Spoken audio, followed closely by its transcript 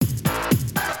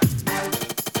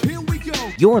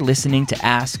You're listening to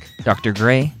Ask Dr.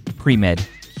 Gray Pre-Med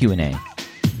Q&A.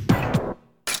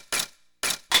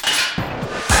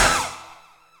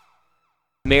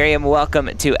 Miriam,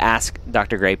 welcome to Ask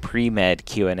Dr. Gray Pre-Med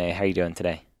Q&A. How are you doing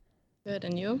today? Good,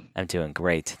 and you? I'm doing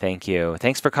great. Thank you.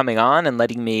 Thanks for coming on and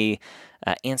letting me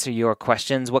answer your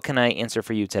questions. What can I answer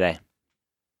for you today?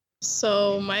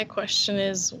 So my question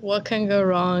is, what can go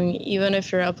wrong even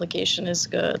if your application is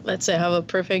good? Let's say I have a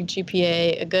perfect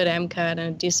GPA, a good MCAT, and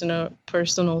a decent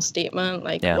personal statement.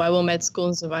 Why will med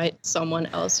schools invite someone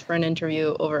else for an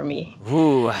interview over me?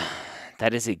 Ooh,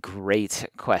 that is a great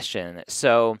question.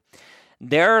 So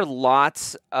there are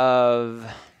lots of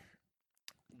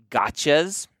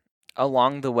gotchas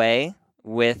along the way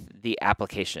with the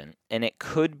application, and it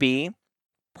could be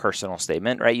personal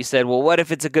statement, right? You said, well, what if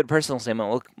it's a good personal statement?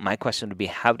 Well, my question would be,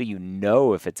 how do you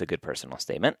know if it's a good personal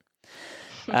statement?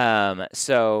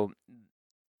 So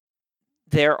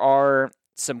there are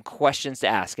some questions to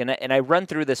ask, and I run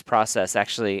through this process.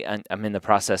 Actually, I'm in the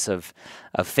process of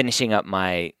finishing up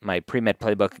my pre-med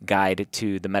playbook guide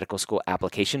to the medical school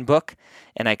application book,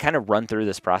 and I kind of run through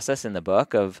this process in the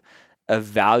book of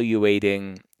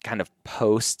evaluating kind of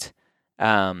post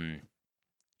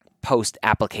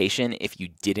application. If you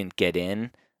didn't get in,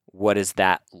 what does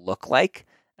that look like?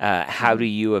 How do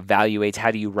you evaluate? How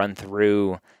do you run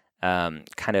through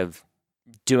kind of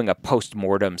doing a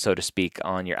post-mortem, so to speak,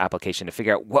 on your application to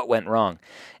figure out what went wrong?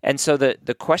 And so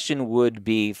the question would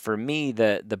be, for me,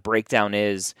 the breakdown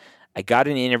is, I got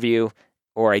an interview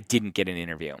or I didn't get an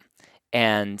interview.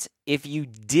 And if you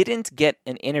didn't get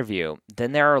an interview,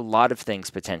 then there are a lot of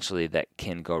things potentially that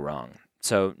can go wrong.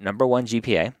 So number one,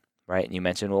 GPA, right? And you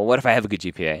mentioned, well, what if I have a good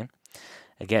GPA?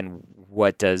 Again,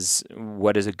 what does a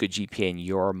good GPA in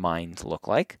your mind look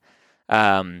like?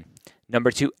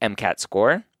 Number two, MCAT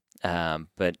score.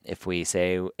 But if we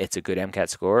say it's a good MCAT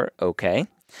score, okay.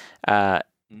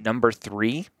 Number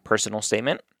three, personal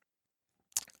statement.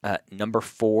 Number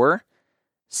four,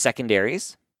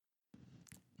 secondaries.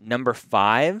 Number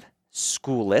five,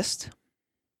 school list.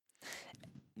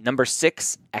 Number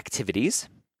six, activities.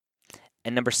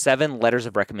 And number seven, letters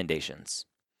of recommendations.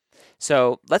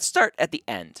 So let's start at the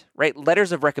end, right?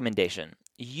 Letters of recommendation.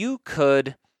 You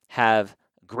could have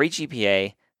great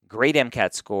GPA, great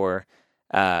MCAT score,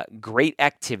 great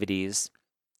activities,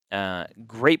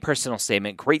 great personal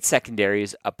statement, great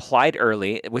secondaries, applied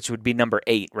early, which would be number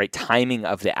 8, right? Timing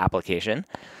of the application.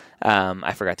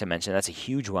 I forgot to mention, that's a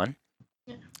huge one.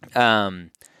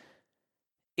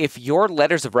 If your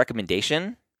letters of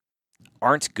recommendation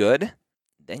aren't good,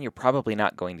 then you're probably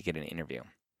not going to get an interview,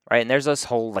 right? And there's this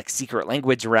whole secret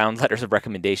language around letters of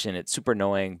recommendation. It's super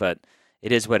annoying, but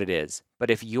it is what it is.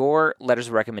 But if your letters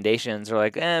of recommendations are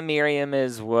like, Miriam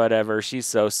is whatever, she's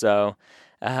so-so.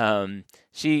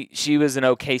 She was an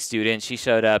okay student. She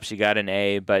showed up, she got an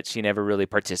A, but she never really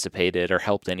participated or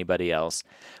helped anybody else,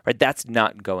 right? That's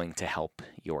not going to help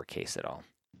your case at all.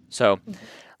 So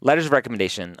letters of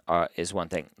recommendation is one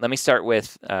thing. Let me start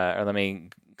with, or let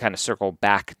me kind of circle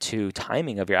back to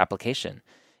timing of your application.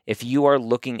 If you are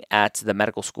looking at the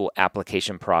medical school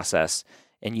application process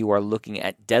and you are looking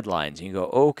at deadlines, and you go,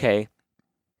 okay,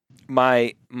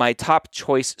 my top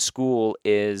choice school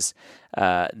is,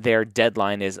 their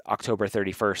deadline is October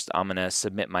 31st. I'm going to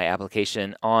submit my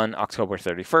application on October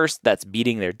 31st. That's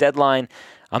beating their deadline.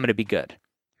 I'm going to be good,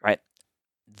 right?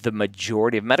 The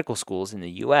majority of medical schools in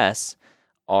the U.S.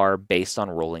 are based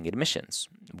on rolling admissions,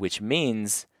 which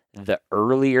means the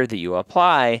earlier that you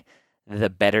apply, the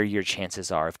better your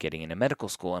chances are of getting into medical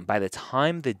school. And by the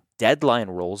time the deadline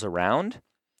rolls around,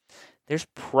 there's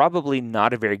probably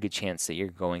not a very good chance that you're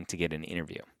going to get an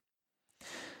interview.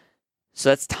 So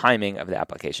that's timing of the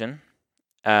application.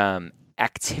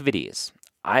 Activities.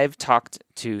 I've talked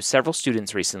to several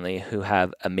students recently who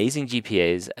have amazing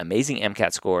GPAs, amazing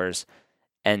MCAT scores,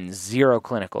 and zero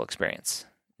clinical experience,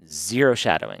 zero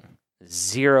shadowing,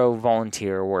 zero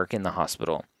volunteer work in the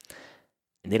hospital,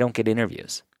 and they don't get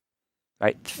interviews,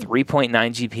 right? 3.9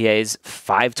 GPAs,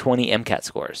 520 MCAT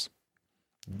scores,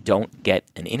 don't get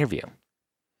an interview.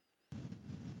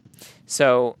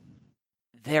 So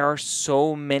there are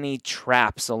so many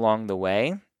traps along the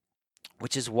way,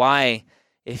 which is why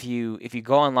if you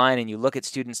go online and you look at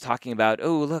students talking about,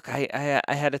 oh, look, I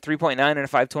had a 3.9 and a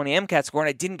 520 MCAT score and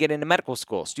I didn't get into medical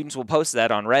school. Students will post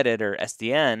that on Reddit or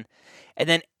SDN, and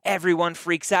then everyone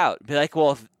freaks out. Be like,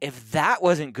 well, if that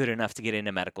wasn't good enough to get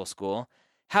into medical school,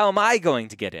 how am I going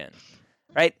to get in,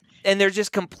 right? And they're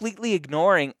just completely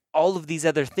ignoring all of these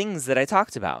other things that I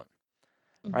talked about,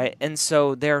 right? And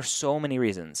so there are so many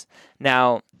reasons.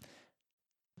 Now,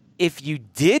 if you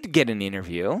did get an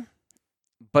interview,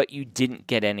 but you didn't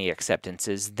get any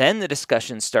acceptances, then the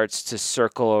discussion starts to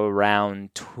circle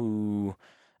around to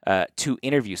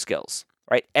interview skills,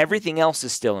 right? Everything else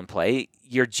is still in play.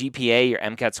 Your GPA, your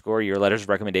MCAT score, your letters of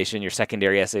recommendation, your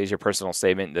secondary essays, your personal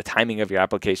statement, the timing of your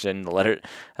application, the letter,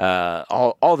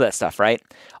 all that stuff, right?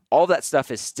 All that stuff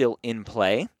is still in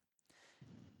play.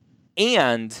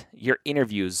 And your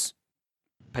interviews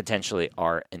potentially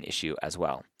are an issue as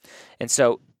well. And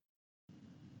so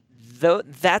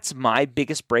that's my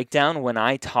biggest breakdown when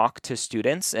I talk to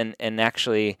students. And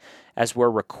actually, as we're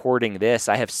recording this,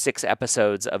 I have 6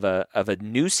 episodes of a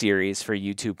new series for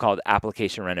YouTube called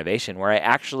Application Renovation, where I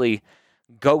actually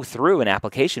go through an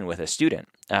application with a student.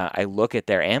 I look at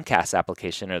their AMCAS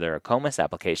application or their AACOMAS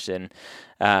application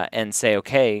and say,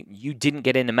 okay, you didn't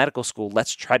get into medical school.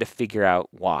 Let's try to figure out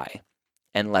why.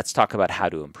 And let's talk about how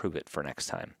to improve it for next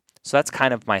time. So that's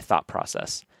kind of my thought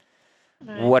process.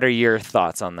 Right. What are your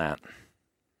thoughts on that?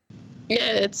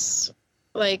 Yeah, it's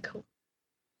like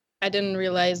I didn't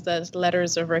realize that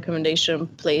letters of recommendation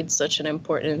played such an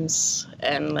importance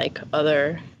and like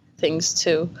other things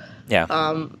too. Yeah.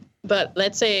 But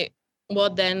let's say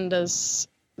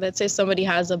somebody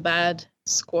has a bad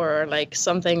score or like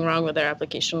something wrong with their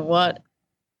application. What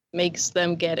makes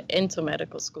them get into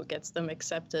medical school, gets them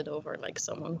accepted over like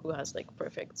someone who has like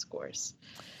perfect scores?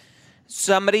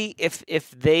 Somebody,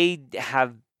 if they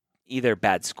have either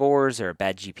bad scores or a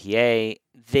bad GPA,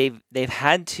 they've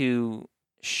had to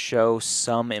show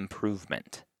some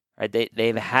improvement, right?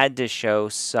 They've had to show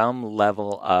some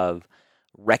level of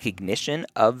recognition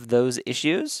of those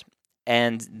issues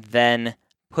and then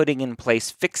putting in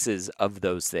place fixes of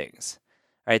those things,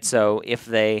 right? So if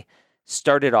they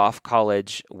started off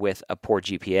college with a poor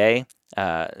GPA,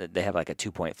 they have like a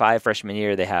 2.5 freshman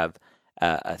year, they have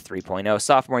a 3.0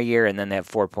 sophomore year, and then they have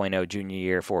 4.0 junior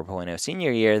year, 4.0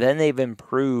 senior year, then they've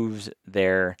improved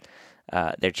their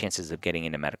chances of getting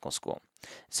into medical school.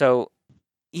 So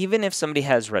even if somebody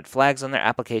has red flags on their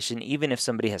application, even if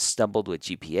somebody has stumbled with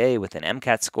GPA, with an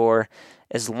MCAT score,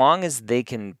 as long as they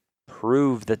can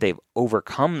prove that they've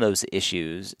overcome those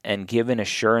issues and given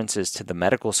assurances to the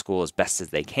medical school as best as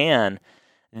they can,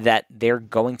 that they're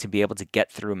going to be able to get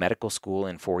through medical school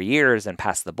in 4 years and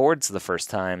pass the boards the first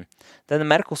time, then the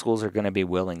medical schools are going to be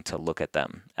willing to look at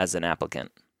them as an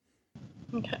applicant.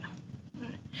 Okay. All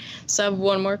right. So I have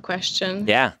one more question.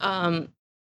 Yeah.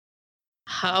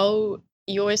 How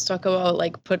you always talk about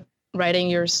like writing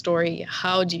your story.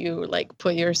 How do you like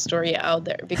put your story out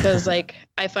there? Because like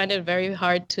I find it very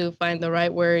hard to find the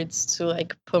right words to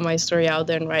like put my story out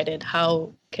there and write it.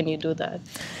 How can you do that?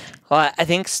 Well, I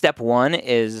think step 1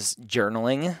 is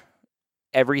journaling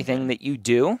everything that you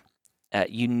do.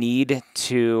 You need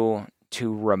to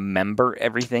remember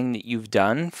everything that you've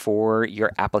done for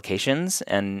your applications.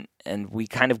 And we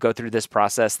kind of go through this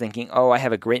process thinking, oh, I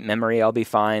have a great memory, I'll be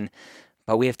fine.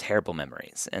 But we have terrible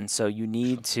memories. And so you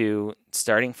need to,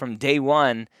 starting from day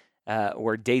 1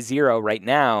 or day 0 right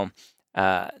now,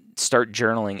 start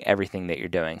journaling everything that you're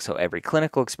doing. So every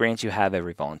clinical experience you have,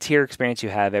 every volunteer experience you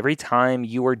have, every time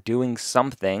you are doing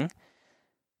something,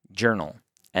 journal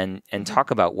and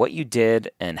talk about what you did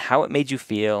and how it made you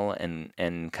feel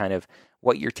and kind of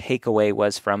what your takeaway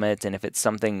was from it. And if it's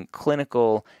something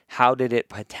clinical, how did it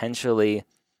potentially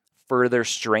further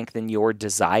strengthen your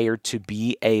desire to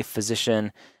be a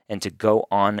physician and to go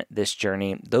on this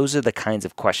journey? Those are the kinds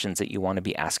of questions that you want to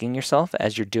be asking yourself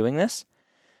as you're doing this.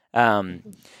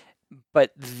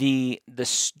 But the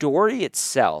story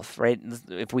itself, right?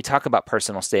 If we talk about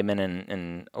personal statement,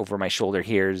 and over my shoulder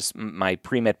here's my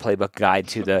pre-med playbook guide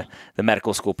to the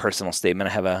medical school personal statement.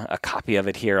 I have a copy of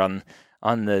it here on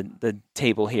the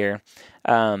table here.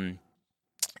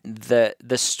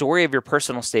 The story of your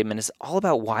personal statement is all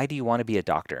about why do you want to be a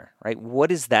doctor, right?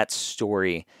 What is that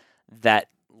story that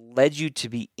led you to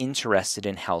be interested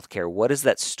in healthcare? What is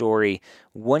that story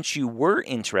once you were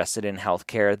interested in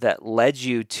healthcare that led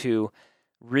you to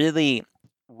really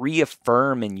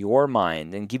reaffirm in your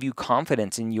mind and give you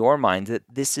confidence in your mind that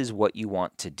this is what you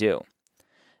want to do?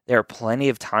 There are plenty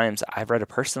of times I've read a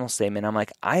personal statement, I'm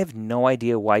like, I have no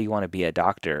idea why you want to be a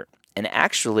doctor. And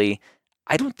actually,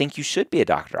 I don't think you should be a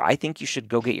doctor. I think you should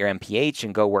go get your MPH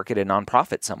and go work at a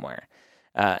nonprofit somewhere.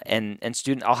 And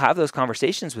I'll have those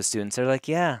conversations with students. They're like,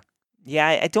 yeah,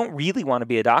 I don't really want to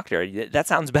be a doctor. That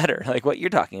sounds better, like what you're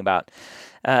talking about.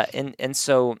 And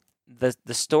so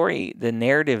the story, the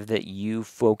narrative that you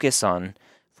focus on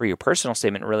for your personal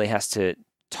statement really has to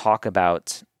talk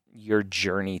about your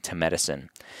journey to medicine.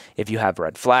 If you have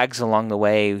red flags along the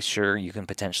way, sure, you can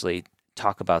potentially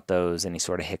talk about those, any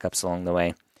sort of hiccups along the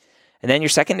way. And then your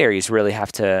secondaries really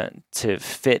have to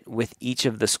fit with each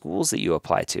of the schools that you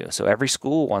apply to. So every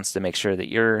school wants to make sure that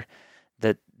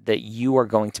you are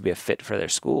going to be a fit for their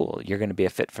school. You're going to be a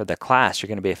fit for the class. You're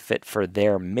going to be a fit for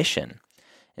their mission.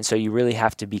 And so you really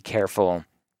have to be careful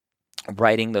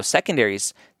writing those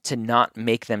secondaries to not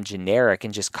make them generic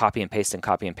and just copy and paste and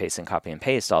copy and paste and copy and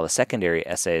paste all the secondary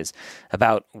essays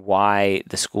about why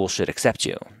the school should accept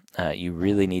you. You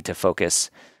really need to focus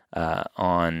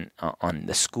on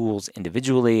the schools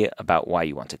individually, about why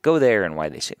you want to go there and why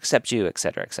they should accept you, et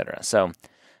cetera, et cetera. So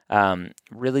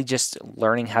really just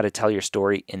learning how to tell your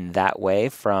story in that way,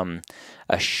 from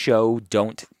a show,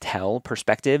 don't tell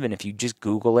perspective. And if you just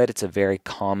Google it, it's a very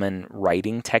common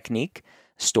writing technique,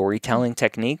 storytelling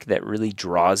technique that really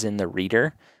draws in the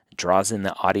reader, draws in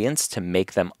the audience to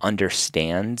make them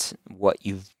understand what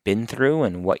you've been through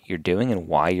and what you're doing and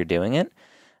why you're doing it.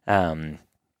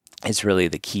 Is really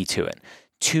the key to it.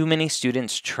 Too many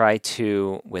students try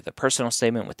to, with a personal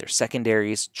statement, with their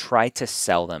secondaries, try to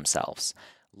sell themselves.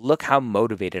 Look how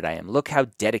motivated I am. Look how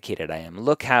dedicated I am.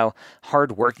 Look how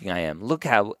hardworking I am. Look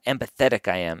how empathetic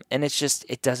I am. And it's just,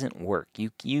 it doesn't work.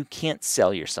 You can't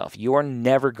sell yourself. You are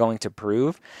never going to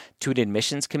prove to an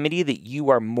admissions committee that you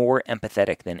are more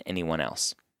empathetic than anyone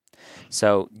else.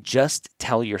 So just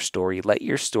tell your story. Let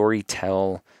your story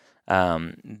tell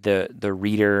the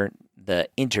reader, the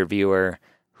interviewer,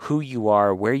 who you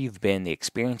are, where you've been, the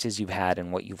experiences you've had,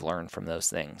 and what you've learned from those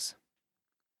things.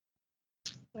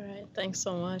 All right. Thanks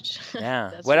so much.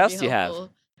 Yeah. What else do you have?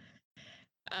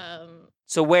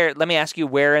 So let me ask you,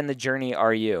 where in the journey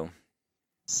are you?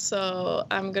 So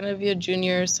I'm going to be a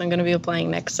junior, so I'm going to be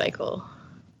applying next cycle.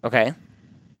 Okay.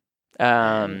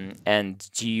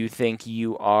 And do you think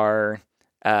you are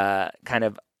kind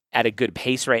of at a good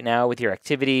pace right now with your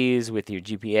activities, with your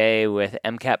GPA, with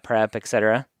MCAT prep, et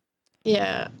cetera?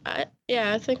 Yeah,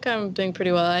 I think I'm doing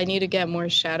pretty well. I need to get more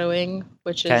shadowing,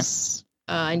 which is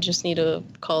I just need to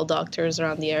call doctors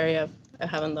around the area. I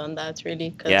haven't done that really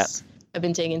because I've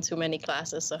been taking too many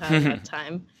classes, so I haven't had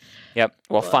time. Yep.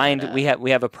 Well, we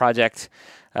have a project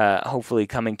hopefully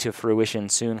coming to fruition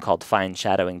soon called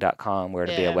findshadowing.com, where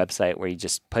it'll be a website where you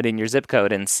just put in your zip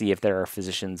code and see if there are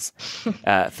physicians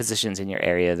in your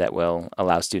area that will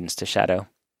allow students to shadow.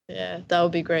 Yeah, that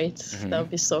would be great. That would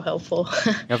be so helpful.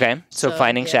 Okay. So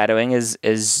finding shadowing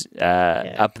is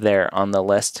up there on the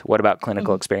list. What about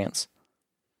clinical experience?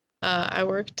 I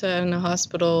worked in a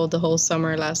hospital the whole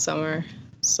summer last summer.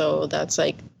 So that's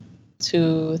like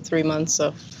 2-3 months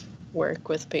of work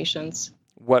with patients.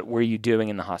 What were you doing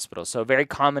in the hospital? So a very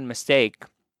common mistake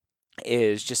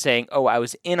is just saying, oh, I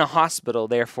was in a hospital,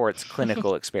 therefore it's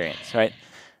clinical experience, right?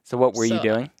 So what were you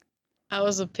doing? I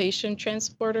was a patient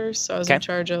transporter, so I was in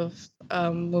charge of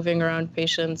moving around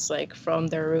patients, like from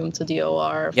their room to the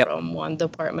OR, from one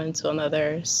department to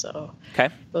another. So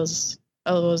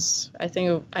I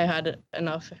think I had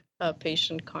enough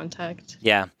patient contact.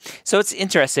 Yeah. So it's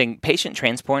interesting. Patient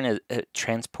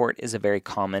transport is a very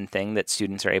common thing that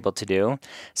students are able to do.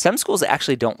 Some schools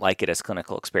actually don't like it as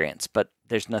clinical experience, but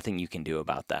there's nothing you can do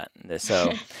about that.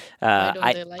 So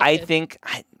I think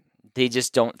they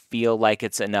just don't feel like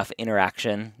it's enough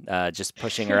interaction, just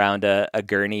pushing around a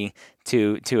gurney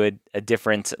to a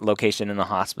different location in the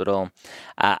hospital.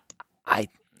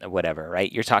 Whatever,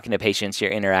 right? You're talking to patients, you're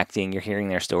interacting, you're hearing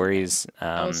their stories.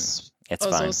 It's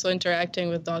fun. I was also interacting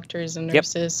with doctors and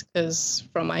nurses because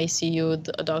from ICU,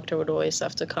 a doctor would always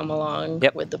have to come along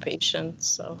with the patient.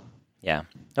 So yeah,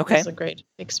 okay, it's a great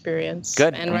experience.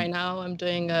 Good. And right now, I'm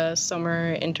doing a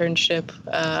summer internship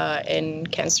in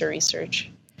cancer research.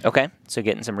 Okay, so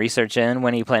getting some research in.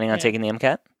 When are you planning on taking the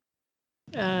MCAT?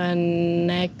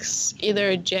 Next,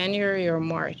 either January or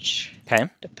March. Okay.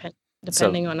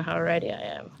 Depending on how ready I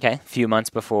am. Okay, a few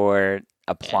months before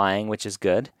applying, which is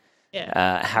good.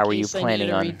 Yeah. How are you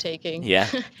planning on retaking? Yeah,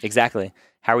 exactly.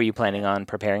 How are you planning on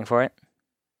preparing for it?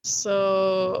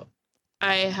 So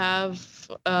I have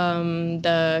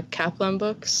the Kaplan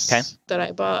books that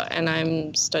I bought, and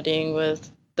I'm studying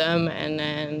with them, and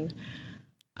then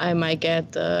I might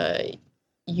get the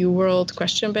UWorld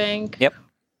question bank. Yep.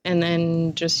 And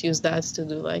then just use that to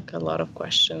do like a lot of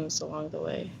questions along the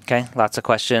way. Okay, lots of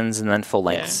questions and then full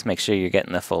lengths. Make sure you're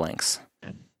getting the full lengths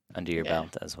under your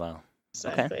belt as well.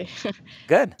 Exactly. Okay.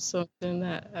 Good. So doing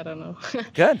that, I don't know.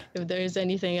 Good. If there is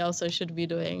anything else I should be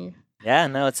doing. Yeah,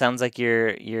 no, it sounds like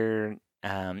you're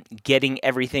getting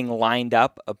everything lined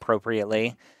up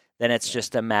appropriately. Then it's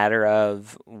just a matter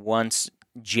of once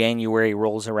January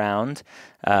rolls around,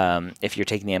 if you're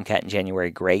taking the MCAT in January,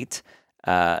 great.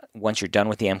 Once you're done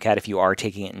with the MCAT, if you are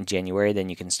taking it in January, then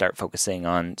you can start focusing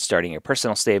on starting your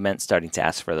personal statement, starting to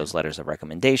ask for those letters of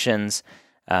recommendations,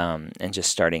 and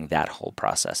just starting that whole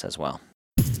process as well.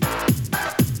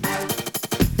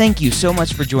 Thank you so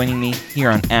much for joining me here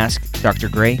on Ask Dr.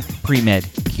 Gray Pre-Med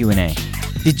Q&A.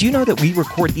 Did you know that we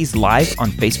record these live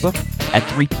on Facebook at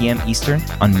 3 p.m. Eastern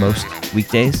on most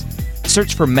weekdays?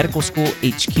 Search for Medical School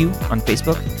HQ on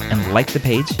Facebook and like the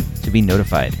page to be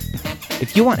notified.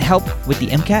 If you want help with the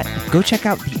MCAT, go check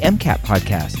out the MCAT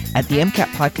podcast at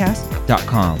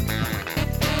themcatpodcast.com.